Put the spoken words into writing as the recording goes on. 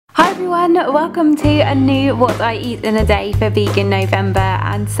everyone, welcome to a new what I eat in a day for vegan November.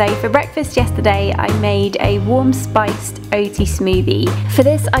 And so for breakfast yesterday I made a warm spiced oaty smoothie. For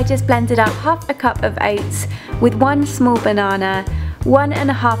this I just blended up half a cup of oats with 1 small banana,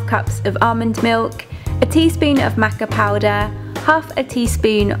 1.5 cups of almond milk, a teaspoon of maca powder, half a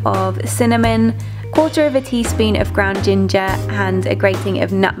teaspoon of cinnamon, 1/4 teaspoon of ground ginger and a grating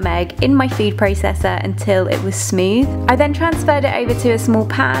of nutmeg in my food processor until it was smooth. I then transferred it over to a small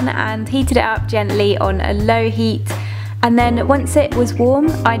pan and heated it up gently on a low heat, and then once it was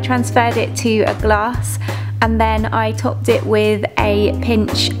warm I transferred it to a glass and then I topped it with a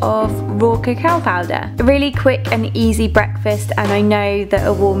pinch of raw cacao powder. A really quick and easy breakfast, and I know that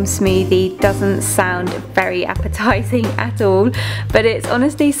a warm smoothie doesn't sound very appetizing at all, but it's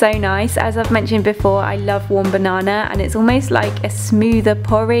honestly so nice. As I've mentioned before, I love warm banana and it's almost like a smoother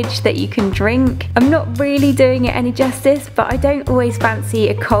porridge that you can drink. I'm not really doing it any justice, but I don't always fancy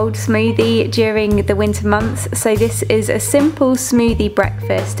a cold smoothie during the winter months, so this is a simple smoothie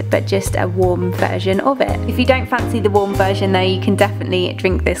breakfast but just a warm version of it. If you don't fancy the warm version though, you can definitely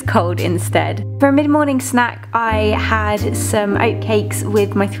drink this cold instead. For a mid-morning snack I had some oatcakes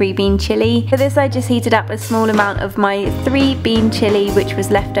with my 3 bean chilli. For this I just heated up a small amount of my 3 bean chilli which was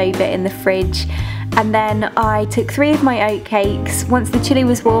left over in the fridge, and then I took 3 of my oatcakes. Once the chilli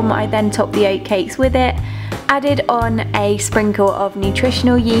was warm I then topped the oatcakes with it, added on a sprinkle of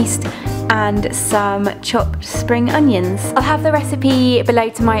nutritional yeast and some chopped spring onions. I'll have the recipe below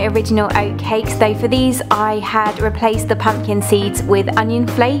to my original oatcakes, though for these I had replaced the pumpkin seeds with onion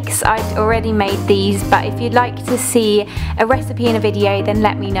flakes. I'd already made these, but if you'd like to see a recipe in a video then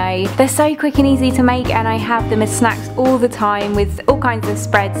let me know. They're so quick and easy to make and I have them as snacks all the time with all kinds of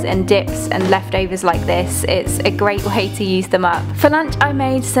spreads and dips and leftovers like this. It's a great way to use them up. For lunch I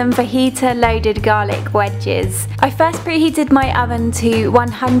made some fajita loaded garlic wedges. I first preheated my oven to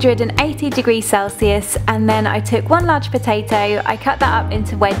 180 degrees Celsius, and then I took 1 large potato, I cut that up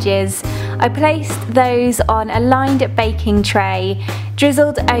into wedges, I placed those on a lined baking tray,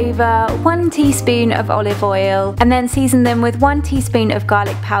 drizzled over 1 teaspoon of olive oil, and then seasoned them with 1 teaspoon of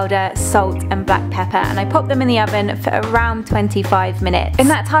garlic powder, salt and black pepper, and I popped them in the oven for around 25 minutes. In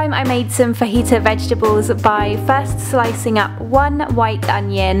that time I made some fajita vegetables by first slicing up 1 white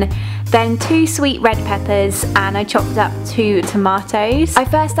onion, then 2 sweet red peppers, and I chopped up 2 tomatoes. I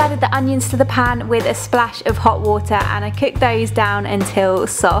first added the onions to the pan with a splash of hot water and I cooked those down until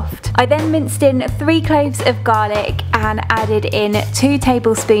soft. I then minced in 3 cloves of garlic and added in 2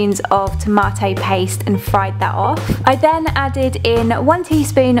 tablespoons of tomato paste and fried that off. I then added in 1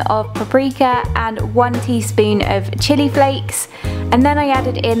 teaspoon of paprika and 1 teaspoon of chili flakes, and then I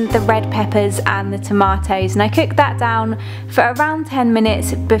added in the red peppers and the tomatoes and I cooked that down for around 10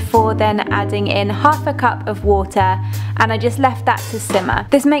 minutes before then adding in half a cup of water, and I just left that to simmer.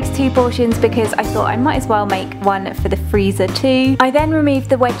 This makes 2 portions because I thought I might as well make one for the freezer too. I then removed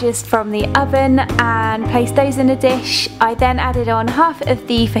the wedges from the oven and placed those in a dish. I then added on half of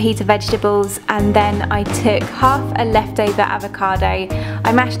the fajita vegetables and then I took half a leftover avocado.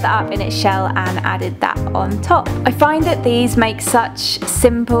 I mashed that up in its shell and added that on top. I find that these make such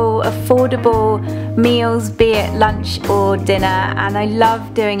simple, affordable meals, be it lunch or dinner, and I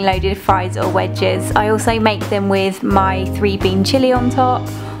love doing loaded fries or wedges. I also make them with my 3 bean chilli on top,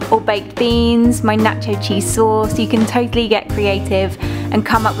 or baked beans, my nacho cheese sauce. You can totally get creative and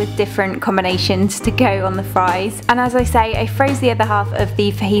come up with different combinations to go on the fries. And as I say, I froze the other half of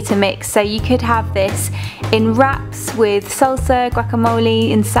the fajita mix, so you could have this in wraps with salsa,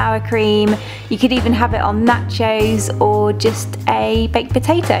 guacamole and sour cream. You could even have it on nachos or just a baked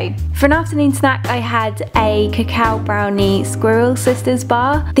potato. For an afternoon snack I had a cacao brownie Squirrel Sisters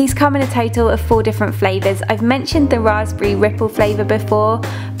bar. These come in a total of 4 different flavours. I've mentioned the raspberry ripple flavour before,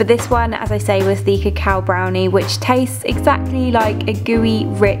 but this one, as I say, was the cacao brownie, which tastes exactly like a gooey,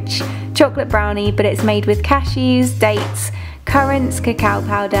 rich chocolate brownie, but it's made with cashews, dates, currants, cacao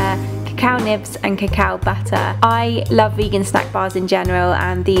powder, cacao nibs and cacao butter. I love vegan snack bars in general,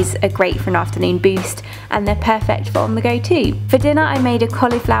 and these are great for an afternoon boost and they're perfect for on the go too. For dinner I made a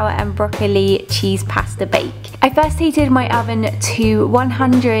cauliflower and broccoli cheese pasta bake. I first heated my oven to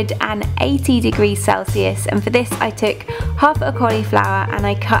 180 degrees Celsius, and for this I took half a cauliflower and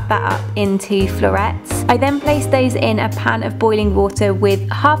I cut that up into florets. I then placed those in a pan of boiling water with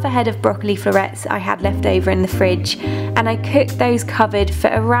half a head of broccoli florets I had left over in the fridge, and I cooked those covered for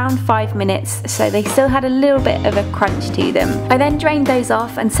around 5 minutes, so they still had a little bit of a crunch to them. I then drained those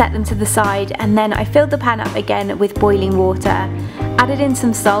off and set them to the side, and then I filled the pan up again with boiling water, added in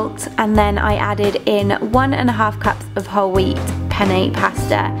some salt, and then I added in 1.5 cups of whole wheat penne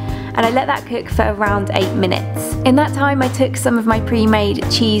pasta and I let that cook for around 8 minutes. In that time I took some of my pre-made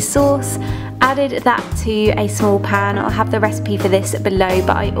cheese sauce, added that to a small pan. I'll have the recipe for this below,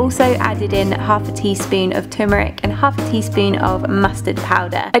 but I also added in half a teaspoon of turmeric and half a teaspoon of mustard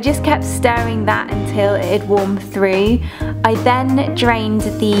powder. I just kept stirring that until it had warmed through. I then drained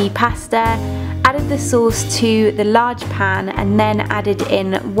the pasta, added the sauce to the large pan, and then added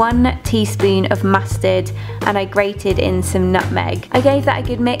in 1 teaspoon of mustard, and I grated in some nutmeg. I gave that a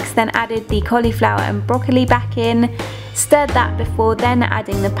good mix, then added the cauliflower and broccoli back in, stirred that before then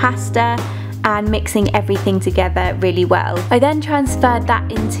adding the pasta and mixing everything together really well. I then transferred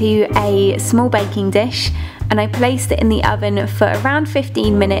that into a small baking dish and I placed it in the oven for around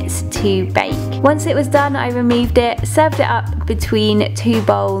 15 minutes to bake. Once it was done, I removed it, served it up between 2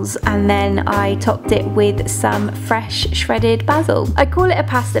 bowls, and then I topped it with some fresh shredded basil. I call it a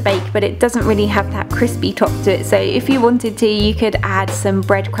pasta bake, but it doesn't really have that crispy top to it, so if you wanted to, you could add some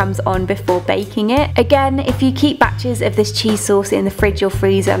breadcrumbs on before baking it. Again, if you keep batches of this cheese sauce in the fridge or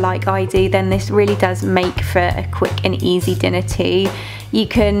freezer like I do, then this really does make for a quick and easy dinner too. You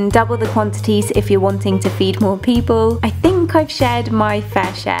can double the quantities if you're wanting to feed more people. I think I've shared my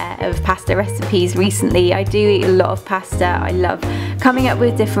fair share of pasta recipes recently. I do eat a lot of pasta. I love coming up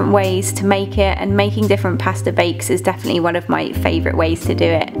with different ways to make it, and making different pasta bakes is definitely one of my favourite ways to do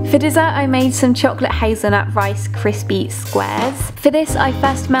it. For dessert, I made some chocolate hazelnut rice crispy squares. For this, I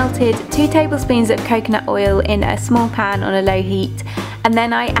first melted 2 tablespoons of coconut oil in a small pan on a low heat, and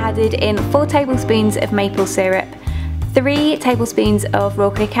then I added in 4 tablespoons of maple syrup, 3 tablespoons of raw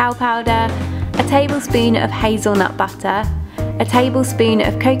cacao powder, a tablespoon of hazelnut butter, a tablespoon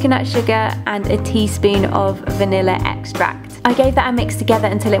of coconut sugar, and a teaspoon of vanilla extract. I gave that a mix together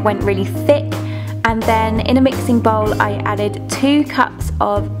until it went really thick, and then in a mixing bowl I added 2 cups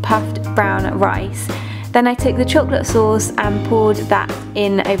of puffed brown rice. Then I took the chocolate sauce and poured that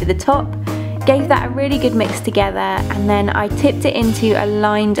in over the top, gave that a really good mix together, and then I tipped it into a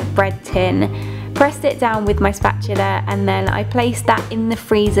lined bread tin, pressed it down with my spatula, and then I placed that in the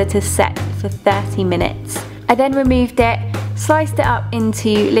freezer to set for 30 minutes. I then removed it, sliced it up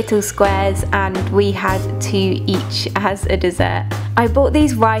into little squares, and we had 2 each as a dessert. I bought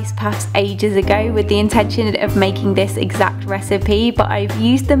these rice puffs ages ago with the intention of making this exact recipe, but I've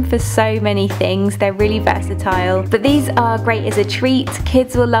used them for so many things. They're really versatile, but these are great as a treat.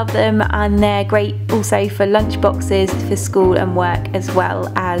 Kids will love them, and they're great also for lunch boxes for school and work, as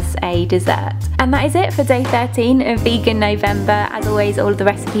well as a dessert. And that is it for day 13 of Vegan November. As always, all of the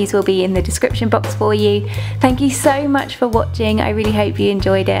recipes will be in the description box for you. Thank you so much for watching. I really hope you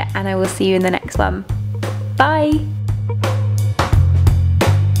enjoyed it, and I will see you in the next one. Bye!